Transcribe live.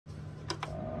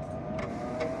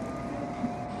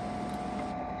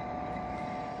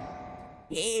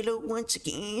Hello once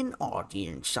again,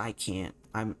 audience. I can't.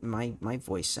 My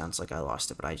voice sounds like I lost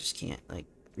it, but I just can't like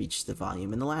reach the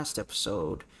volume. In the last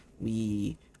episode,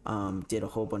 we did a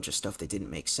whole bunch of stuff that didn't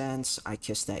make sense. I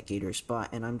kissed that Gator's butt,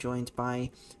 and I'm joined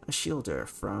by a shielder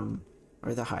from,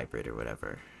 or the hybrid or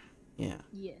whatever. Yeah.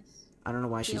 Yes. I don't know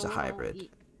why she's a hybrid.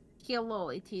 Hello,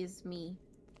 it is me.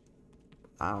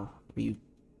 Wow. Are you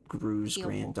Gru's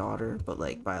granddaughter, but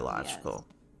like biological,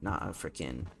 yes. not a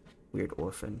freaking weird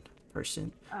orphan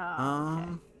person. Okay.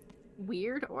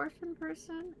 Weird orphan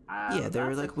person? Yeah,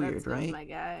 they're like weird, right? My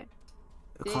guy.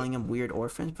 Calling them weird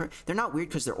orphans. They're not weird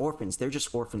because they're orphans. They're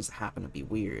just orphans that happen to be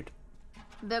weird.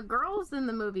 The girls in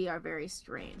the movie are very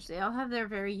strange. They all have their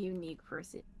very unique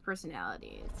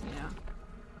personalities,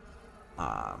 you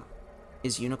know?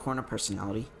 Is Unicorn a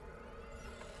personality?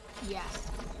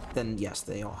 Yes. Then yes,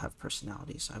 they all have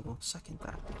personalities. I will second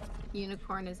that.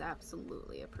 Unicorn is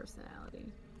absolutely a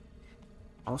personality.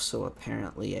 Also,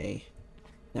 apparently a...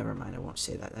 Never mind, I won't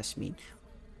say that. That's mean.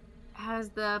 Has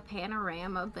the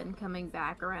panorama been coming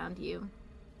back around you?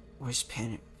 Where's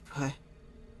What?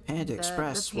 Panda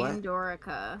Express, the what?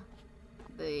 Pandorica.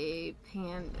 The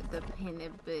Panda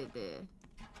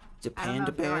I don't know if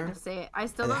you're Bear? allowed to say it. I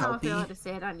still don't know if you're allowed to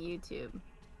say it on YouTube.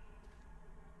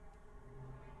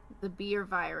 The beer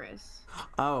virus.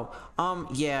 Oh,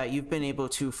 yeah, you've been able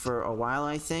to for a while,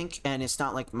 I think, and it's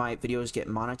not like my videos get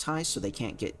monetized, so they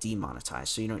can't get demonetized,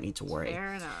 so you don't need to worry.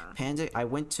 Fair enough. Panda, I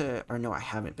went to, or no, I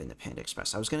haven't been to Panda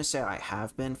Express. I was gonna say I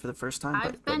have been for the first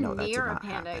time, but no, that did not happen. I've been near a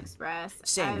Panda Express.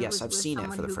 Same, yes, I've seen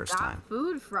it for the first time.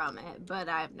 Food from it, but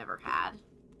I've never had.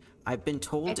 I've been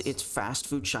told it's fast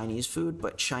food Chinese food,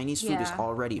 but Chinese food is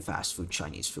already fast food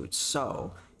Chinese food,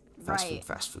 so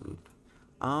fast food.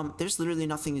 There's literally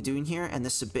nothing to do in here, and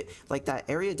this is a bit like that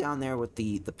area down there with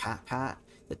the pat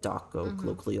that Doc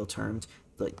colloquially termed.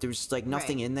 Like there's like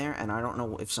nothing in there, and I don't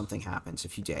know if something happens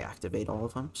if you deactivate all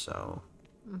of them. So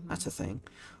that's a thing.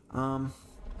 Yeah,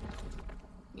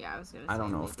 I was gonna say I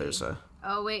don't know if there's a.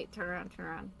 Oh wait, turn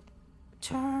around.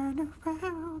 Turn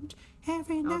around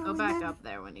every now and then. Go back up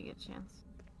there when you get a chance.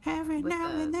 Every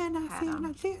now and then I feel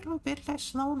a little bit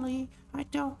less lonely. I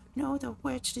don't know the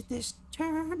words to this.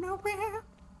 Turn around.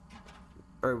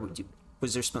 Or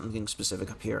was there something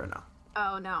specific up here or no?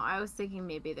 Oh no, I was thinking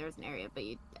maybe there's an area, but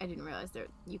I didn't realize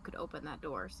you could open that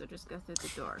door. So just go through the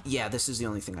door. Yeah, this is the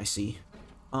only thing I see.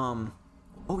 Oh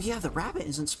yeah, the rabbit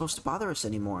isn't supposed to bother us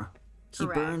anymore. He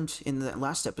burned in the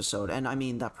last episode, and I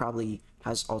mean that probably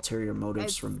has ulterior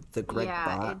motives from the Greg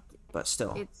bot. But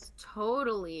still, it's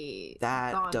totally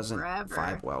that doesn't forever.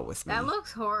 Vibe well with me. That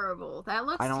looks horrible. That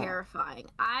looks terrifying.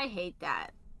 I hate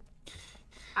that.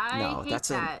 I hate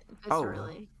that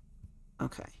viscerally. Oh,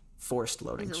 okay. Forced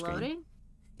loading Is it screen. Loading?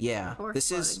 Yeah.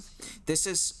 This is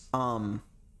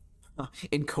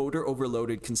encoder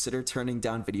overloaded. Consider turning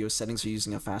down video settings or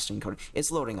using a faster encoder.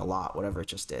 It's loading a lot. Whatever it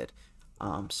just did.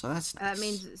 So that's nice. That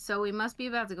means we must be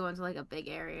about to go into like a big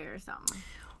area or something.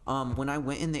 When I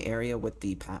went in the area with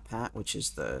the pat, which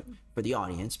is for the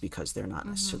audience because they're not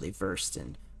necessarily versed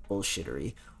in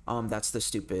bullshittery. That's the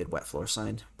stupid wet floor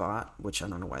sign bot, which I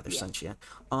don't know why they're sentient.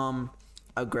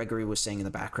 Gregory was saying in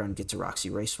the background, get to Roxy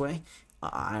Raceway.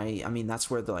 I mean that's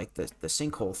where the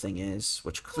sinkhole thing is,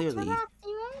 which clearly. Get to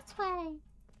Roxy Raceway.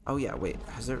 Oh yeah, wait,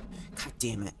 has there? God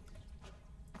damn it!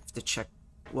 I have to check.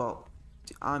 Well,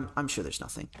 I'm sure there's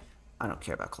nothing. I don't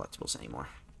care about collectibles anymore.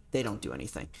 They don't do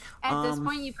anything. At this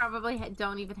point, you probably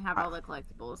don't even have all the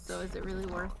collectibles, so is it really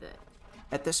worth it?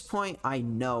 At this point, I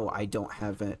know I don't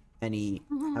have have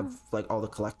like all the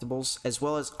collectibles, as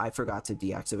well as I forgot to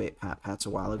deactivate Pats a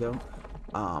while ago.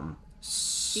 Do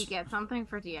you get something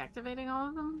for deactivating all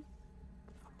of them?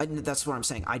 That's what I'm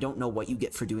saying. I don't know what you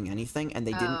get for doing anything, and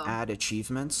they didn't add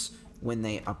achievements when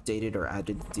they updated or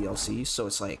added the DLC, so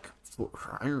it's like,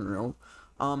 I don't know.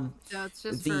 So it's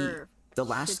just the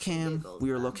last cam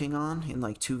we were looking on in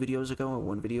like 2 videos ago or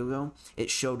 1 video ago, it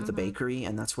showed the bakery,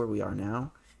 and that's where we are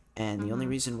now. And the only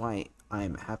reason why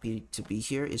I'm happy to be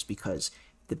here is because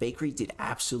the bakery did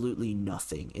absolutely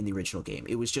nothing in the original game.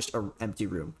 It was just an empty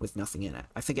room with nothing in it.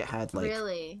 I think it had like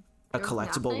a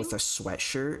collectible with a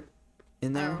sweatshirt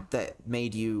in there that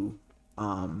made you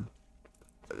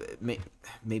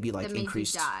maybe like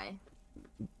increased. You die.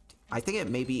 I think it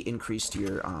maybe increased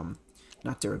your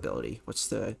not durability. What's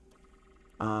the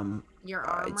your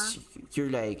armor? It's your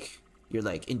like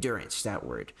endurance, that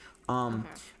word.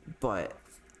 But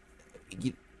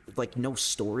you, like no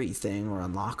story thing or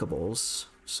unlockables,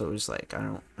 so it was like I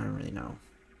don't really know.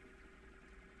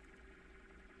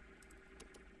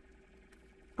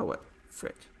 Oh, what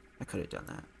frick, I could have done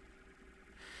that.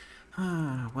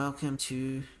 Welcome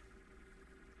to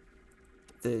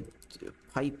the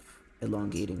pipe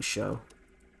elongating show.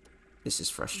 This is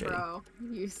frustrating. Bro,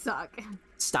 you suck.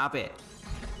 Stop it.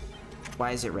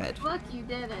 Why is it red? Look, you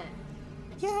did it.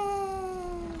 Yeah.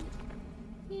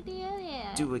 You did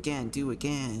it. Do again. Do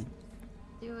again.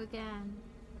 Do again.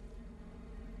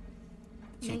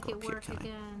 Can't Make it work can I?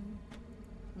 again.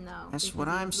 No. That's what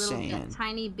I'm saying.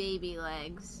 Tiny baby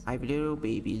legs. I have little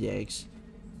baby legs.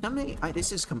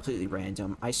 This is completely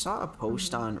random. I saw a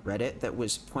post on Reddit that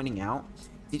was pointing out.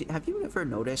 Have you ever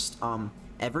noticed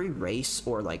every race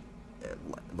or like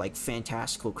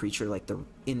fantastical creature like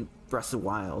in Breath of the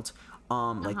Wild,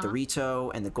 like the Rito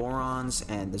and the Gorons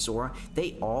and the Zora,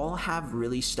 they all have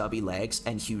really stubby legs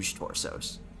and huge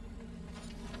torsos.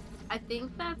 I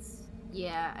think that's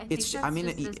just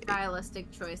a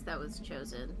stylistic choice that was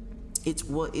chosen.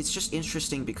 It's just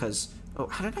interesting because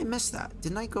how did I miss that?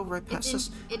 Didn't I go right past this?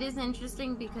 It is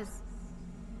interesting because.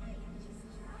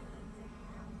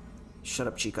 Shut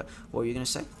up, Chica. What were you gonna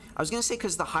say? I was gonna say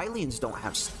because the Hylians don't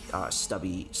have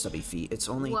stubby feet. It's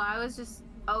only. Well, I was just.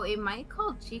 Oh, it might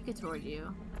call Chica toward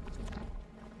you.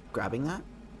 Grabbing that?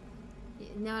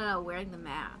 No, wearing the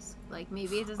mask. Like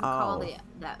maybe it doesn't call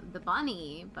the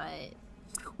bunny, but.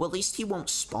 Well, at least he won't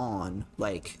spawn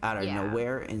like out of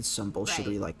nowhere in some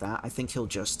bullshittery like that. I think he'll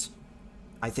just.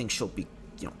 I think she'll be,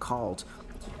 called.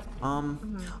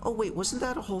 Oh wait, wasn't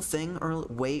that a whole thing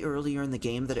way earlier in the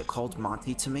game that it called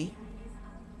Monty to me?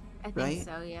 I think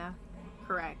so, yeah.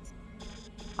 Correct.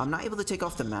 I'm not able to take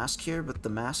off the mask here, but the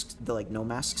mask, the no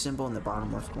mask symbol in the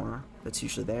bottom left corner that's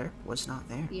usually there, was not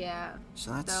there. Yeah.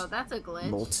 So that's a glitch.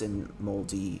 Molten,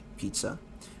 moldy pizza.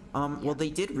 Well,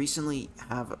 they did recently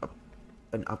have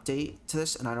an update to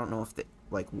this, and I don't know if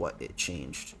what it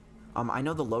changed. I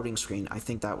know the loading screen, I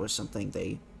think that was something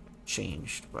they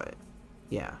changed, but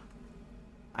yeah.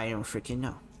 I don't freaking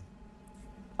know.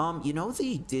 You know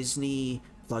the Disney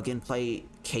plug-and-play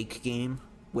cake game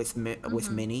with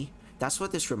Minnie? That's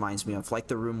what this reminds me of, like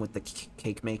the room with the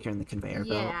cake maker and the conveyor belt.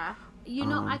 Yeah.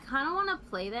 I kind of want to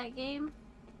play that game.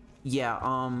 Yeah,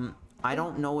 I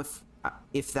don't know if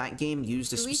that game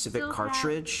used a specific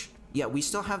cartridge. Yeah, we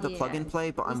still have the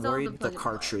plug-and-play, but I'm worried the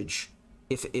cartridge,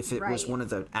 if it was one of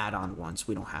the add-on ones,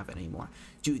 we don't have it anymore.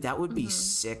 Dude, that would be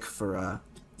sick for a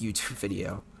YouTube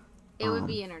video. It would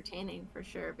be entertaining for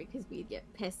sure because we'd get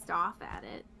pissed off at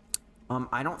it.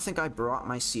 I don't think I brought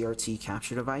my CRT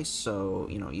capture device, so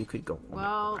you could go home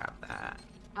and grab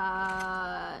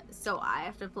that. So I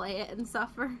have to play it and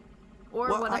suffer. Or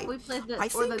what if we played the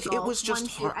golf it was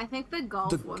just one too? I think the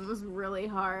golf one was really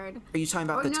hard. Are you talking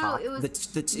about the top? It's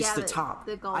the top.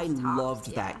 The golf I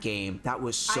loved that game. That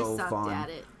was so fun. I sucked at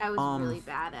it. I was really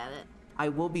bad at it. I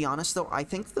will be honest though, I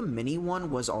think the mini one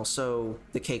was also,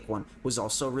 the cake one, was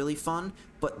also really fun,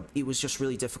 but it was just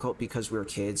really difficult because we were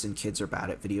kids and kids are bad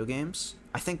at video games.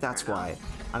 I think that's why.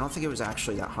 I don't think it was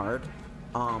actually that hard.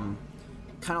 Kind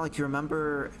of like, you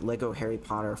remember Lego Harry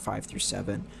Potter 5 through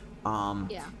 7?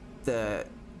 Yeah.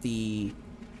 In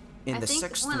the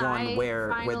sixth one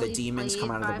where the demons come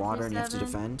out of the water and you have to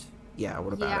defend? Yeah,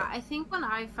 what about it? Yeah, I think when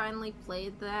I finally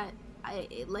played that,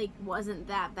 it wasn't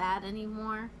that bad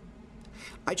anymore.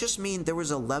 I just mean there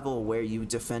was a level where you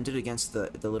defended against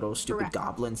the little stupid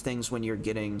goblin things when you're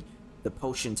getting the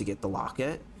potion to get the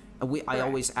locket. And I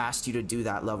always asked you to do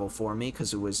that level for me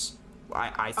because it was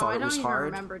I thought it was hard. I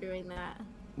don't remember doing that.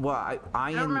 Well,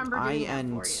 I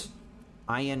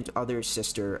and other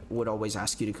sister would always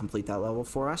ask you to complete that level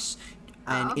for us.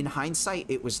 And in hindsight,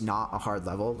 it was not a hard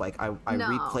level. Like I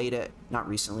replayed it not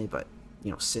recently, but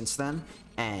since then.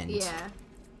 And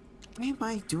why am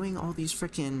I doing all these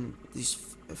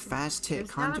fast hit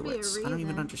conduits? I don't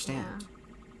even understand.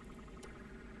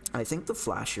 Yeah. I think the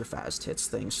flash your fast hits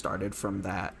thing started from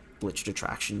that glitched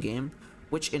attraction game,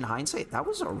 which in hindsight, that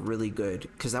was a really good,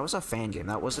 because that was a fan game.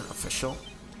 That wasn't official.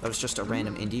 That was just a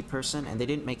random indie person, and they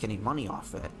didn't make any money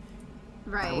off it.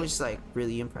 Right. That was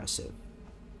really impressive.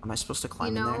 Am I supposed to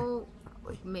climb in there?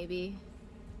 Probably. Maybe.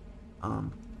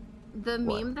 The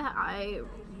meme that I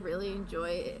really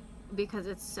enjoy because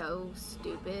it's so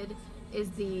stupid is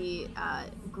the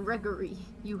Gregory,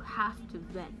 you have to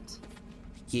vent.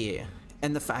 Yeah.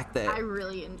 And the fact that I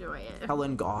really enjoy it.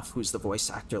 Helen Goff, who's the voice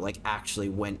actor, actually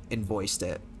went and voiced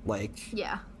it.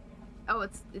 Yeah. Oh,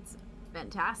 it's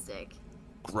fantastic.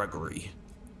 Gregory.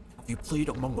 Have you played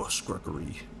Among Us,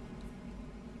 Gregory?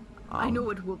 I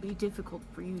know it will be difficult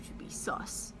for you to be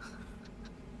sus.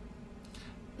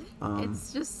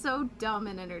 It's just so dumb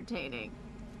and entertaining.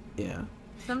 Yeah.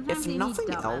 Sometimes if nothing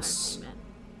else.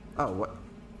 Oh, what?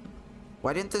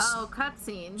 Why didn't this? Oh,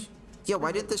 cutscene. Yeah,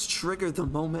 why did this trigger the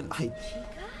moment I...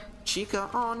 Chica?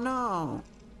 Oh no!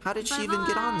 How did she even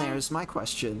get on there is my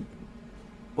question.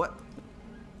 What?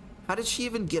 How did she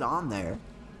even get on there?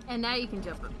 And now you can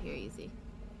jump up here easy.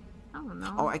 I don't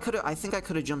know. Oh, I think I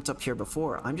could have jumped up here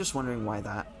before. I'm just wondering why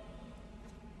that.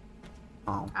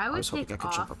 Oh, I was hoping take I could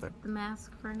off jump up there. the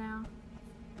mask for now.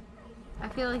 I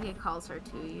feel like it calls her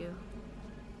to you.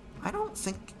 I don't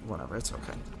think. Whatever, it's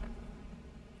okay.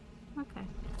 Okay.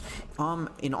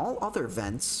 In all other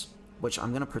vents, which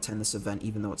I'm gonna pretend this event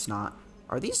even though it's not,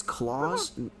 are these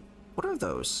claws? What are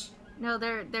those? No,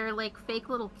 they're like fake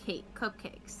little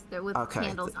cupcakes. They're with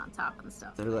candles on top and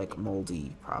stuff. They're like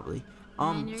moldy, probably.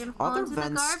 And you're gonna fall other into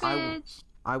vents, the garbage.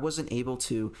 I wasn't able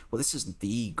to. Well, this is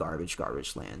the garbage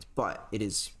land, but it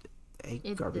is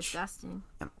It's garbage. disgusting.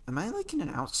 Am I like in an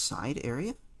outside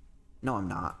area? No, I'm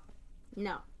not.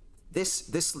 No. This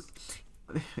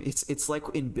it's like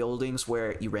in buildings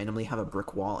where you randomly have a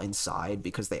brick wall inside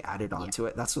because they added onto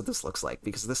it. That's what this looks like,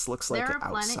 because this looks like an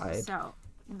outside.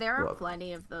 There are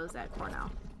plenty of those at Cornell.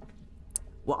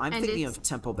 Well, I'm thinking of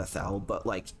Temple Bethel, but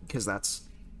like because that's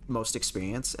most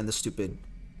experience and the stupid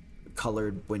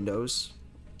colored windows.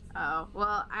 Oh,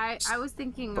 well, I was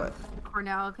thinking of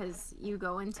Cornell because you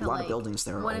go into a lot like of buildings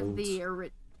there are one old.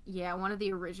 of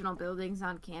the original buildings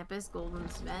on campus, Golden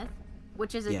Smith,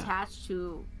 which is attached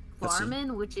to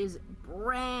Farman, which is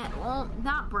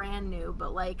not brand new,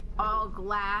 but like all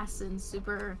glass and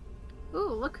super.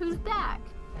 Ooh, look who's back!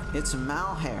 It's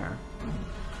Malhair.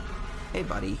 Hey,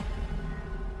 buddy.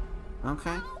 Okay.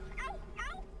 Ow, ow,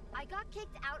 ow. I got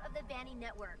kicked out of the Vanny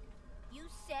network. You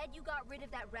said you got rid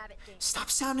of that rabbit thing. Stop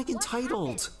sounding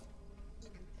entitled.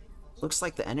 Looks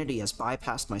like the entity has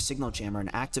bypassed my signal jammer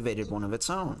and activated one of its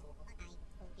own.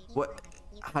 What?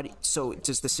 How do you, so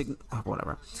does the signal? Oh,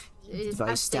 whatever.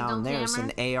 Device down there is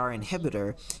an AR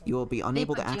inhibitor. You will be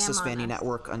unable to access Vanny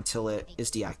network until it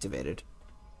is deactivated.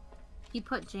 He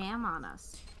put jam on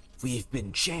us. We've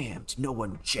been jammed. No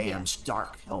one jams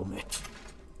Dark Helmet.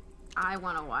 I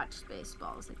want to watch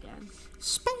Spaceballs again.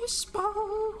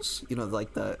 Spaceballs! You know,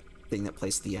 like the thing that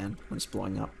plays at the end when it's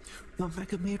blowing up. The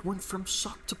Mega Man went from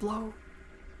suck to blow.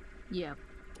 Yep.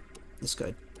 It's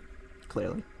good.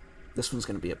 Clearly. This one's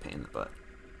gonna be a pain in the butt.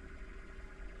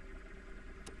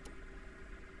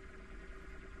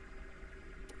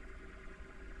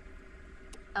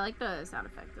 I like the sound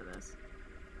effect of this.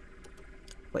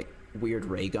 Like, weird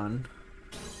ray gun.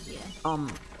 Yeah.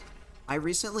 I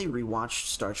recently rewatched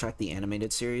Star Trek the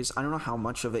Animated Series. I don't know how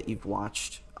much of it you've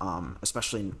watched,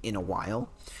 especially in a while,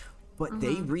 but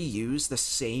they reuse the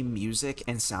same music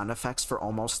and sound effects for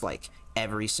almost like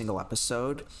every single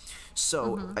episode.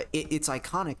 So it's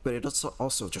iconic, but it's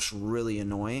also just really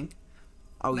annoying.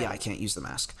 Oh yeah, I can't use the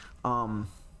mask.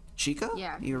 Chica?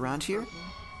 Yeah. You around here?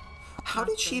 How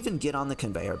did she even get on the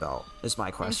conveyor belt is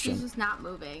my question. And she's just not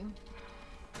moving.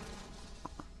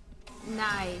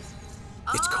 Nice.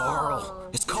 It's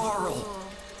Carl! It's Carl!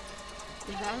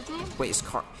 Is that his name? Wait, it's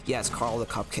Carl. Yeah, it's Carl the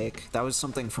Cupcake. That was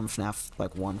something from Fnaf,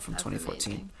 like 1 from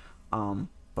 2014. Amazing.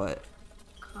 But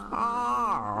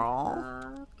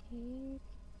Carl.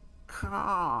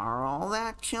 Carl,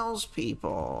 that kills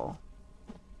people.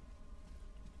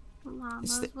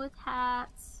 Llamas with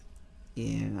hats.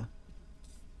 Yeah.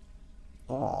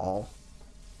 Oh.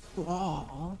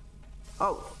 Oh.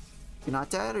 Oh. You're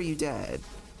not dead, or are you dead?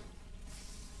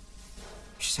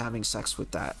 She's having sex with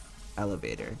that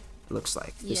elevator. It looks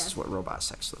like. This is what robot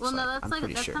sex looks like. Well, no, that's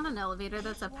I'm that's not an elevator.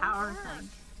 That's a power thing.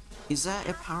 Is that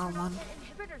a power one?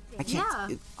 I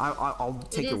can't. Yeah. I'll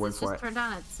take your word for it. It's just turned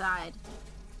on its side.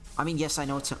 I mean, yes, I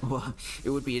know it's well. It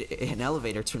would be an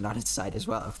elevator turned on its side as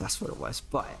well if that's what it was.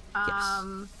 But yes.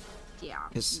 Yeah.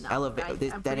 Because no, elevator. I'm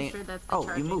that pretty ain't. sure that's the Oh, you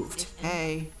charging moved. station.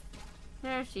 Hey.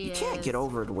 There she is. You can't get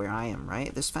over to where I am,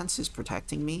 right? This fence is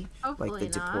protecting me, Hopefully like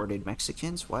the not. deported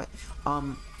Mexicans. What?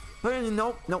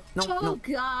 Nope. Oh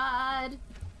God.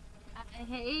 I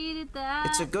hated that.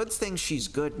 It's a good thing she's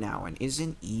good now and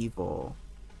isn't evil.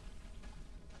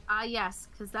 Yes,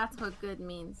 because that's what good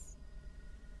means.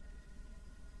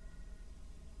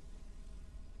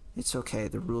 It's okay.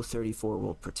 The Rule 34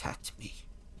 will protect me.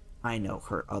 I know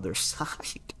her other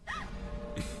side.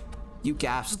 You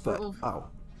gasped, but oh.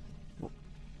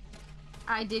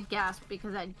 I did gasp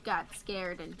because I got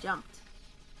scared and jumped.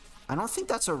 I don't think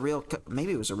that's a real.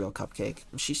 Maybe it was a real cupcake.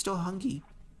 She's still hungry,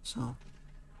 so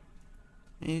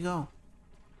there you go.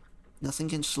 Nothing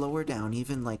can slow her down,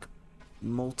 even like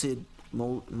molded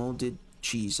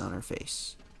cheese on her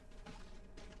face.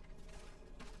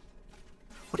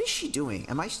 What is she doing?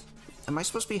 Am I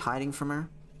supposed to be hiding from her?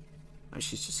 Or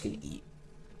she's just gonna eat?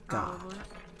 God.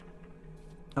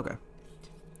 Okay.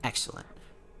 Excellent.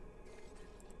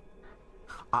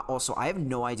 Also, I have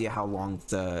no idea how long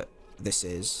this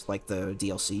is, like the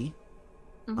DLC.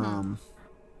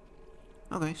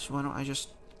 Okay, so why don't I just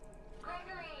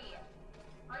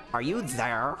Are you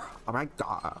there? Oh my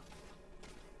god.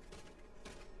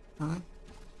 Okay.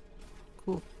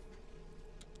 Cool.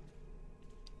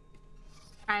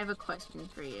 I have a question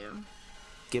for you.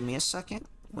 Give me a second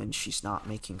when she's not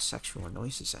making sexual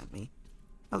noises at me.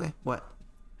 Okay, what?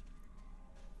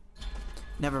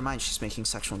 Never mind, she's making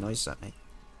sexual noises at me.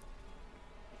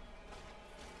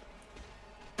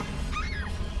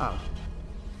 Oh.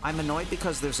 I'm annoyed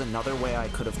because there's another way I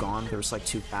could have gone. There's like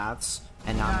 2 paths,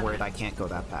 and now I'm worried I can't go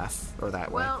that path or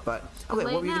that way. But okay,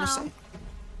 what were you gonna say?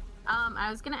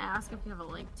 I was gonna ask if you have a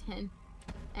LinkedIn,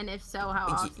 and if so, how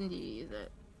often do you use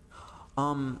it?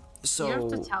 So you have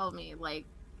to tell me, like,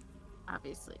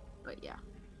 obviously, but yeah,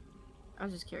 I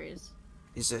was just curious.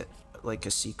 Is it like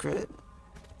a secret?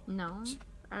 No,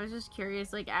 I was just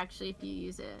curious, like, actually, if you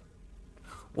use it.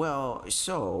 Well,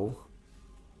 so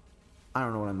I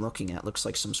don't know what I'm looking at. Looks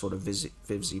like some sort of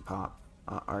Vivzy Pop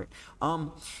art.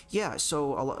 Yeah,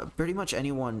 so pretty much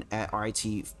anyone at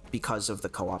RIT, because of the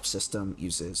co-op system,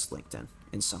 uses LinkedIn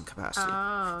in some capacity.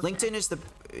 Oh, okay. LinkedIn is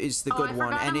the good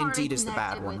one, and Indeed is the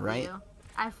bad one, right? You.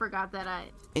 I forgot that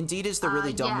Indeed is the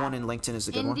really dumb one, and LinkedIn is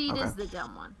the good one? Indeed is the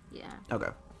dumb one, yeah.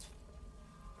 Okay.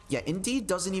 Yeah, Indeed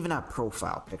doesn't even have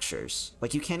profile pictures.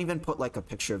 Like, you can't even put, like, a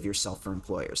picture of yourself for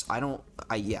employers.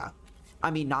 Yeah. I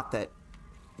mean, not that,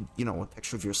 you know, a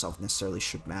picture of yourself necessarily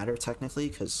should matter, technically,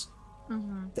 because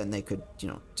then they could, you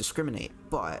know, discriminate.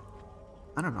 But,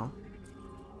 I don't know.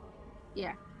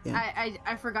 Yeah.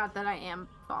 I forgot that I am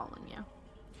following you.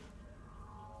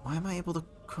 Why am I able to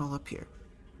crawl up here?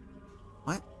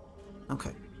 What?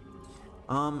 Okay.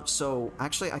 So,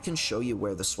 actually, I can show you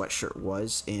where the sweatshirt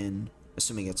was in...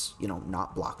 Assuming it's, you know,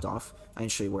 not blocked off. I can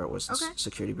show you where it was. Okay.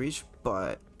 Security breach,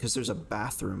 but because there's a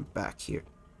bathroom back here.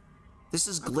 This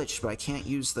is glitched, but I can't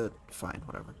use the... Fine,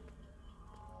 whatever.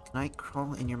 Can I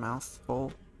crawl in your mouth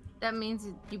hole? That means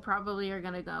you probably are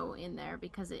gonna go in there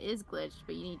because it is glitched,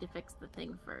 but you need to fix the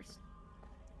thing first.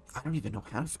 I don't even know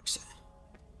how to fix it.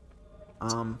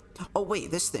 Oh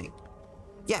wait, this thing.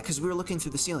 Yeah, because we were looking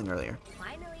through the ceiling earlier.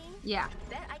 Finally. Yeah.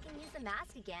 Bet I can use the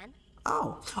mask again.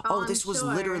 Oh, this was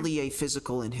literally a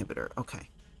physical inhibitor. Okay.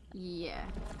 Yeah.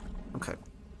 Okay.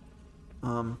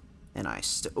 And I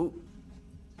oh,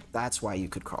 that's why you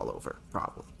could crawl over,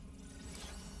 probably.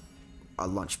 A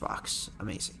lunchbox.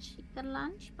 Amazing. Chica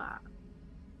lunchbox.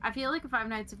 I feel like a Five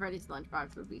Nights at Freddy's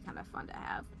lunchbox would be kind of fun to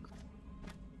have.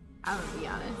 I'm gonna be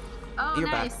honest. Oh, You're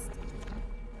nice.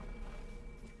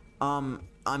 Back.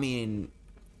 I mean,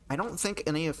 I don't think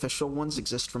any official ones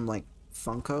exist from, like,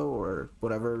 Funko or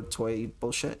whatever toy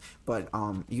bullshit, but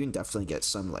you can definitely get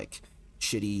some, like,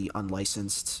 shitty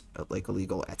unlicensed, like,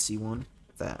 illegal Etsy one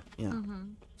that, yeah.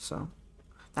 So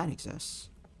that exists.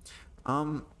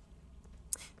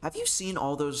 Have you seen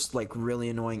all those, like, really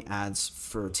annoying ads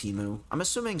for Temu? I'm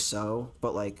assuming so,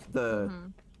 but, like,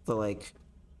 the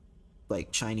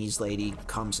like Chinese lady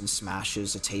comes and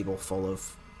smashes a table full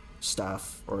of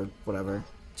stuff or whatever.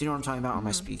 Do you know what I'm talking about? Or am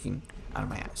I speaking out of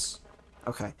my ass?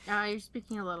 Okay. You're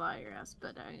speaking a little out of your ass,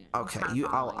 but okay,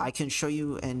 I can show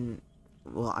you, and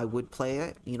well, I would play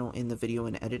it, you know, in the video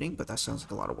and editing, but that sounds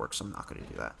like a lot of work, so I'm not going to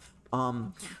do that.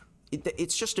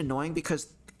 It's just annoying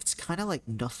because it's kind of like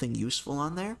nothing useful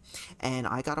on there, and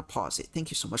I gotta pause it. Thank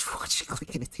you so much for watching.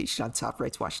 Click annotation on top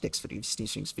right to watch next video.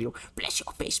 Bless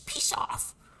your face. Peace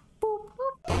off.